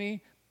follow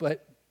me,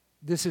 but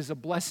this is a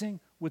blessing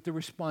with the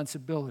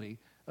responsibility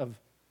of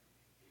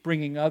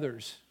bringing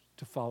others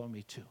to follow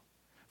me too.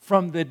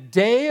 From the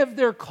day of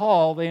their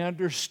call, they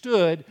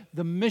understood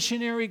the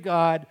missionary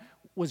God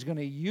was going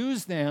to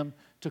use them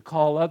to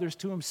call others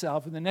to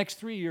himself. In the next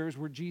 3 years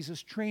were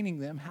Jesus training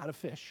them how to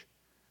fish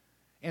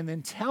and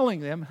then telling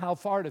them how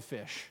far to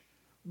fish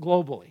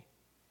globally.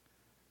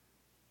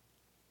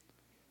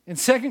 In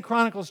 2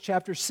 Chronicles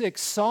chapter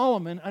 6,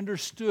 Solomon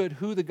understood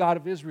who the God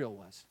of Israel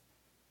was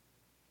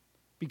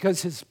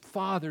because his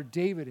father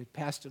David had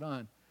passed it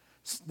on.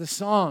 The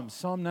Psalms,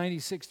 Psalm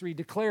 96:3,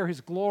 declare his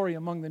glory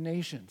among the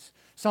nations.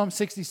 Psalm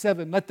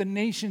 67, let the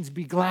nations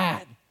be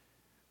glad.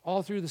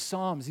 All through the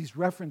Psalms, these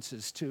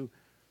references to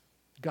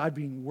God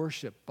being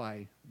worshiped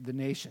by the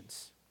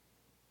nations.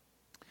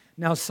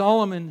 Now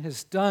Solomon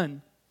has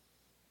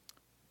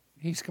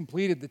he's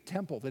completed the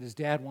temple that his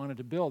dad wanted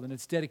to build, and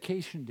it's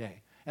dedication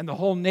day. And the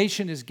whole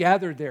nation is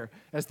gathered there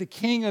as the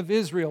king of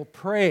Israel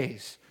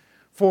prays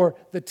for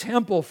the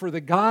temple, for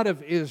the God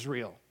of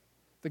Israel,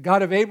 the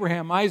God of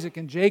Abraham, Isaac,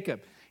 and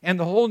Jacob. And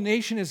the whole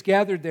nation is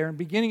gathered there. And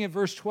beginning at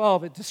verse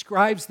 12, it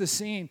describes the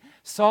scene.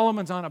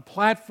 Solomon's on a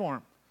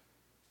platform.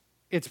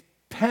 It's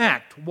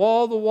packed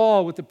wall to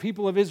wall with the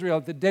people of Israel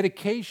at the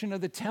dedication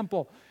of the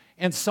temple.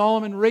 And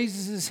Solomon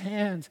raises his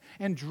hands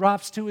and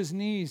drops to his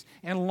knees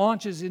and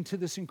launches into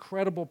this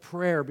incredible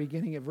prayer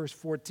beginning at verse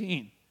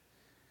 14.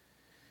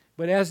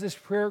 But as this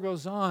prayer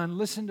goes on,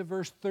 listen to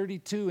verse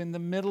 32 in the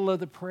middle of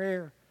the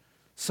prayer.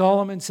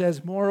 Solomon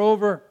says,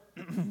 Moreover,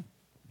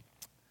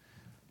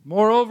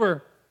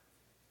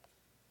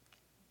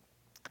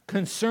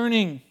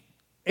 concerning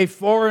a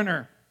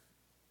foreigner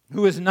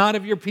who is not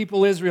of your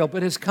people Israel,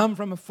 but has come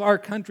from a far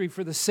country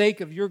for the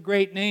sake of your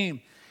great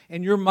name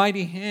and your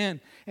mighty hand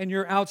and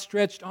your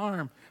outstretched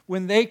arm,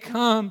 when they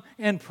come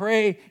and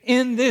pray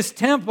in this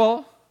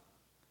temple,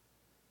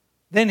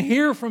 then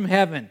hear from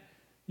heaven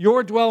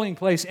your dwelling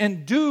place,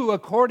 and do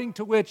according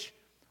to which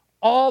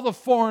all the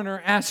foreigner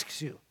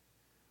asks you,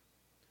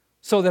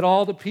 so that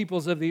all the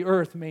peoples of the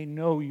earth may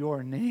know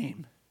your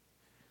name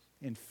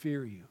and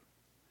fear you.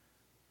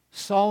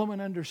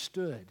 Solomon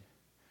understood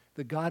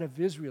the God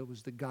of Israel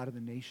was the God of the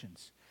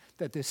nations,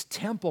 that this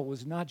temple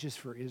was not just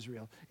for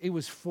Israel, it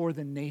was for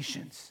the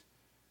nations.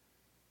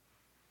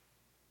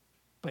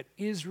 But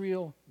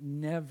Israel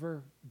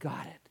never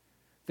got it.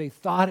 They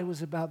thought it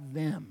was about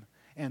them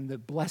and the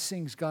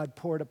blessings God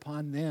poured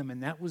upon them,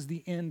 and that was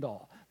the end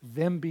all,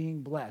 them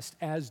being blessed,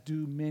 as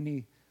do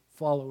many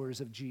followers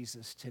of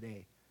Jesus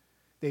today.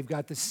 They've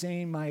got the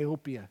same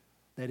myopia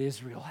that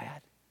Israel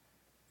had,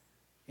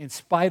 in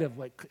spite of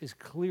what is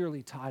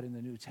clearly taught in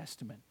the New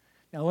Testament.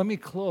 Now let me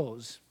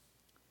close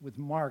with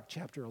Mark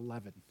chapter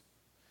 11.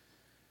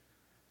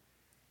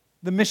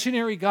 The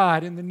missionary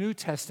God in the New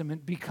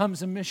Testament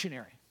becomes a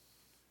missionary.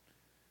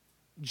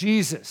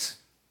 Jesus,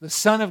 the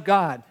Son of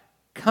God,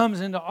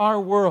 comes into our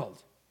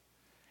world.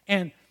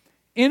 And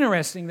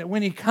interesting that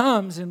when he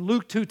comes in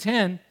Luke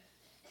 2:10,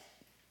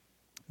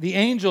 the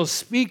angels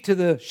speak to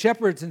the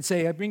shepherds and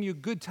say, I bring you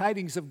good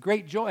tidings of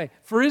great joy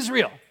for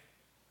Israel.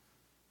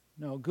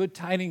 No, good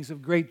tidings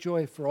of great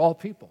joy for all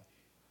people.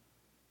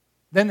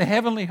 Then the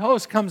heavenly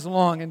host comes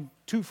along in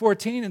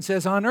 2:14 and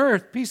says, on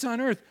earth, peace on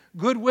earth,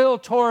 goodwill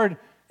toward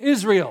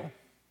Israel.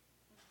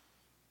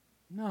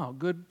 No,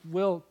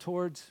 goodwill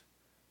towards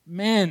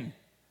men.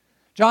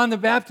 John the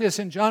Baptist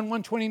in John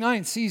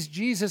 1:29 sees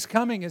Jesus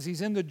coming as he's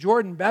in the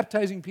Jordan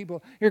baptizing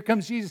people. Here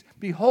comes Jesus.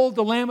 Behold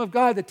the Lamb of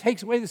God that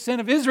takes away the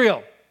sin of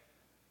Israel.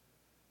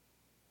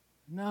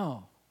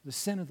 No, the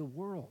sin of the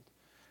world.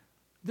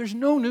 There's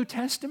no New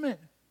Testament.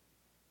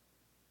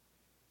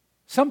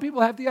 Some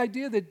people have the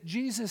idea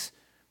that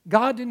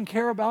God didn't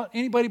care about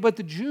anybody but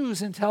the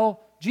Jews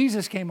until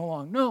Jesus came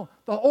along. No,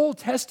 the Old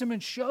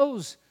Testament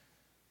shows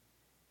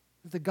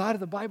that the God of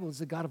the Bible is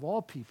the God of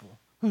all people,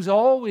 who's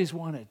always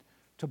wanted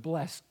to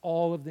bless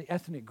all of the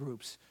ethnic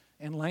groups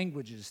and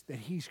languages that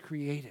he's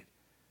created,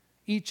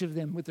 each of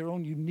them with their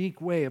own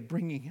unique way of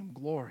bringing him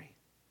glory.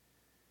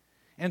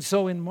 And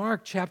so in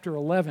Mark chapter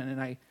 11,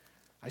 and I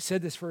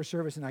said this first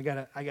service, and I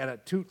gotta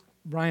toot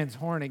Brian's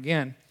horn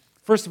again.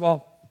 First of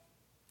all,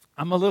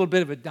 I'm a little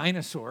bit of a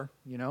dinosaur,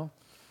 you know.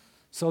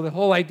 So the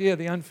whole idea of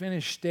the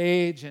unfinished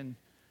stage and,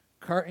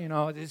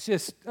 it's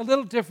just a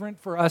little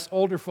different for us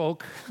older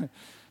folk,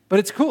 but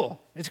it's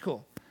cool. It's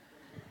cool.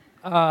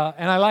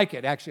 And I like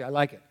it, actually, I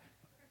like it.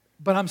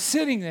 But I'm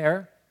sitting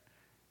there,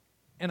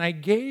 and I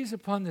gaze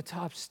upon the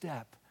top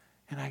step,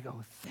 and I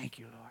go, thank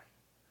you, Lord.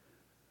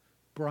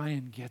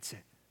 Brian gets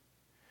it.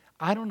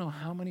 I don't know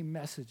how many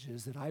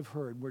messages that I've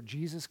heard where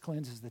Jesus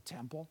cleanses the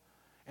temple,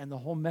 and the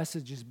whole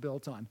message is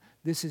built on,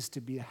 this is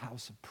to be a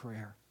house of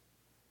prayer.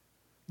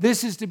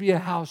 This is to be a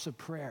house of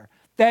prayer.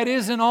 That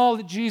isn't all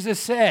that Jesus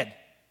said.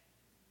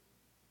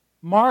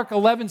 Mark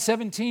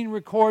 11:17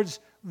 records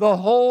the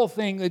whole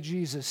thing that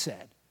Jesus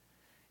said.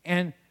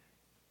 And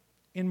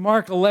In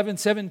Mark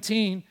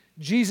 11:17,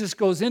 Jesus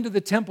goes into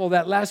the temple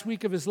that last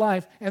week of his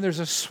life, and there's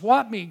a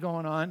swap meet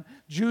going on.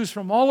 Jews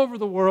from all over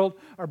the world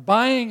are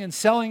buying and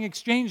selling,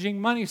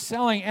 exchanging money,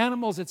 selling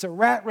animals. It's a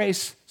rat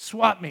race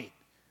swap meet.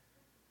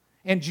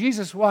 And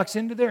Jesus walks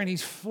into there, and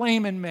he's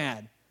flaming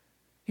mad.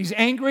 He's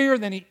angrier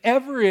than he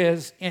ever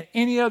is at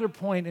any other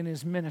point in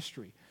his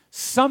ministry.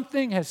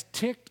 Something has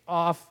ticked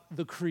off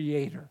the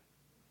Creator.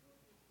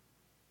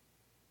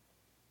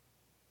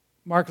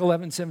 Mark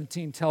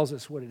 11:17 tells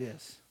us what it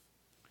is.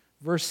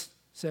 Verse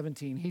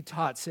 17, he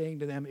taught, saying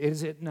to them,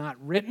 "Is it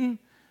not written,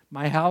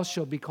 my house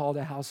shall be called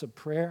a house of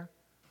prayer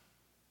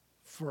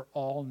for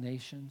all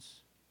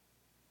nations?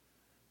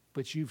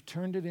 But you've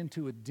turned it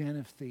into a den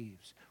of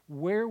thieves."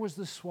 Where was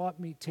the swap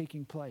meet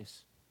taking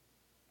place?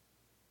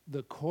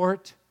 The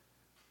court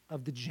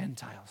of the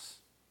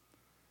Gentiles.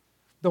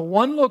 The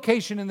one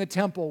location in the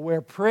temple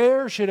where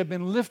prayer should have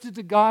been lifted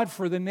to God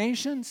for the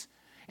nations,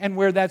 and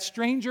where that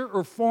stranger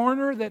or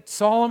foreigner that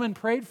Solomon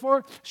prayed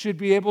for should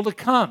be able to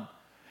come.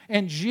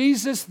 And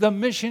Jesus, the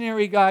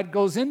missionary God,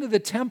 goes into the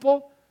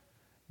temple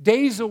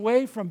days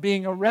away from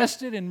being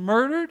arrested and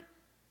murdered.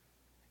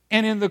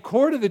 And in the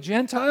court of the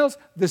Gentiles,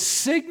 the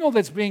signal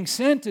that's being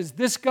sent is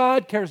this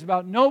God cares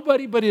about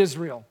nobody but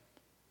Israel.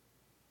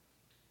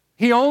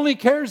 He only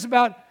cares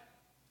about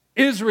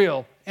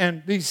Israel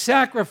and these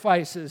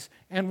sacrifices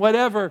and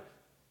whatever.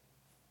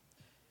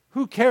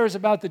 Who cares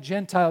about the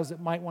Gentiles that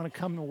might want to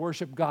come and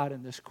worship God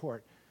in this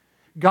court?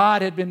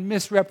 God had been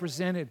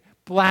misrepresented,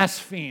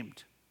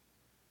 blasphemed.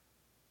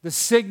 The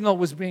signal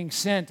was being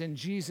sent, and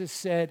Jesus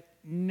said,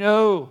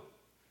 "No."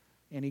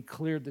 And he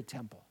cleared the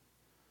temple.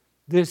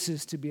 This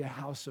is to be a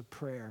house of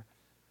prayer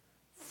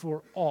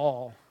for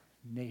all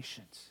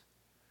nations.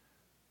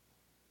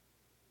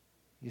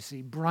 You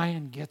see,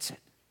 Brian gets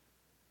it.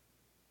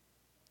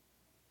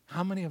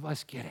 How many of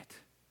us get it?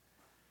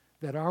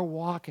 That our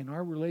walk and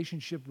our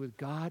relationship with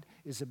God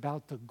is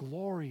about the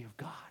glory of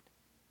God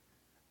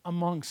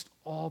amongst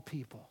all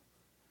people.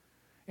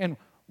 And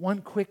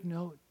one quick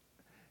note,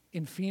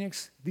 in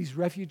Phoenix, these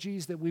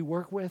refugees that we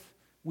work with,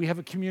 we have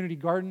a community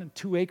garden,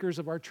 2 acres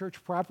of our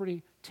church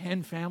property,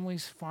 10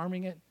 families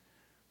farming it,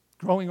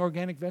 growing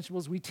organic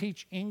vegetables. We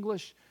teach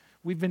English.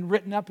 We've been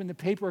written up in the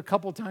paper a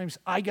couple times.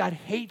 I got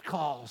hate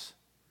calls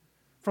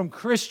from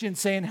Christians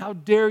saying, "How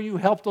dare you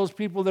help those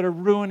people that are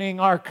ruining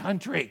our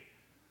country?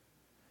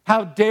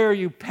 How dare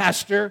you,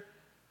 pastor,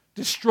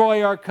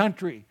 destroy our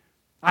country?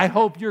 I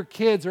hope your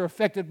kids are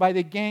affected by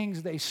the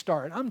gangs they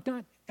start." I'm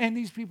not, and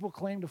these people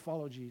claim to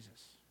follow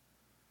Jesus.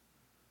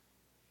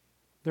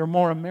 They're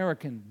more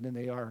American than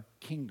they are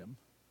kingdom.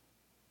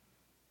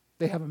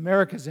 They have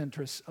America's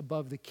interests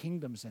above the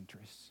kingdom's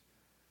interests.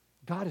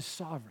 God is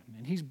sovereign,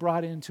 and he's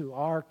brought into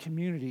our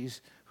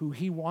communities who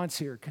he wants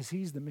here because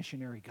he's the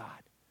missionary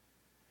God.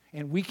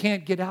 And we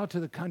can't get out to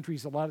the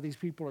countries a lot of these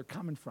people are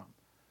coming from.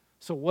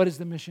 So what does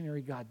the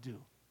missionary God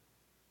do?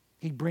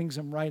 He brings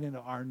them right into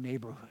our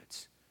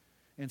neighborhoods.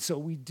 And so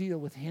we deal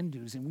with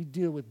Hindus, and we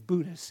deal with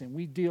Buddhists, and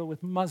we deal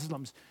with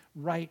Muslims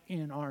right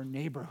in our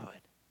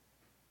neighborhood,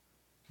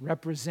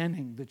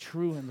 representing the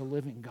true and the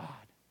living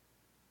God.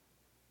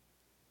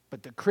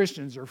 But the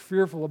Christians are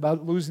fearful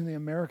about losing the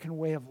American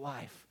way of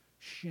life.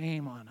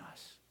 Shame on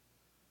us.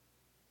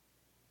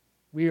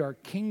 We are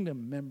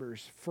kingdom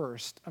members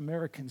first,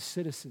 American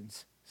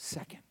citizens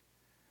second.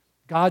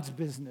 God's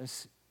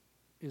business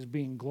is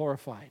being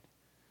glorified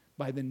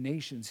by the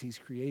nations he's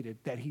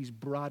created, that he's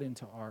brought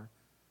into our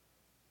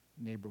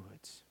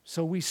neighborhoods.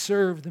 So we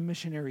serve the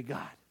missionary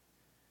God.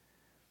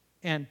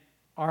 And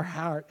our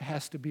heart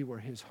has to be where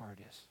his heart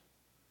is.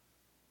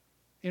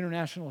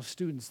 International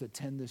students that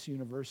attend this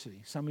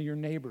university, some of your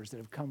neighbors that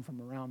have come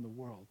from around the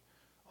world,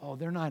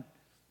 they're not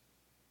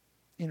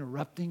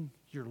interrupting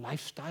your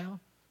lifestyle.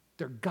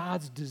 They're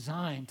God's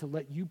design to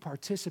let you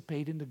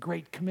participate in the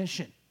Great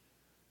Commission.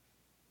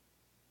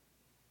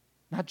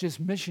 Not just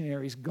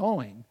missionaries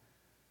going,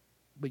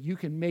 but you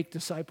can make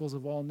disciples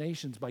of all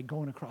nations by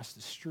going across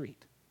the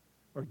street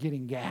or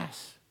getting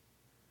gas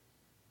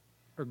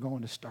or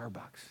going to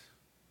Starbucks.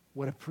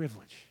 What a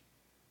privilege.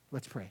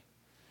 Let's pray.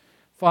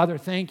 Father,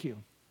 thank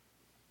you.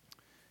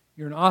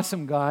 You're an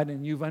awesome God,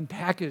 and you've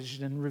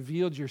unpackaged and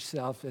revealed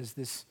yourself as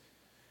this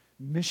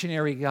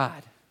missionary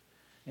God.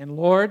 And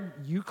Lord,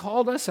 you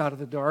called us out of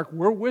the dark.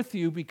 We're with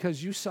you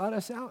because you sought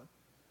us out.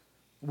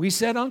 We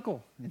said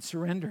uncle and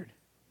surrendered.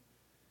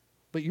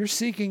 But you're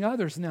seeking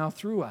others now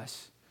through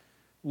us.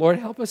 Lord,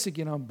 help us to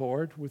get on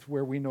board with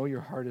where we know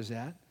your heart is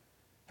at.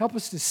 Help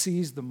us to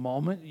seize the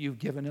moment you've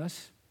given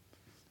us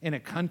in a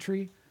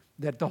country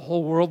that the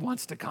whole world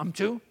wants to come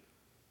to.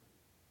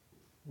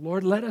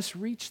 Lord, let us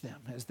reach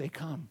them as they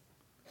come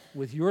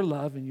with your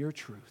love and your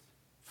truth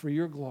for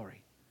your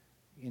glory.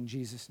 In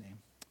Jesus' name,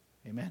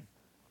 amen.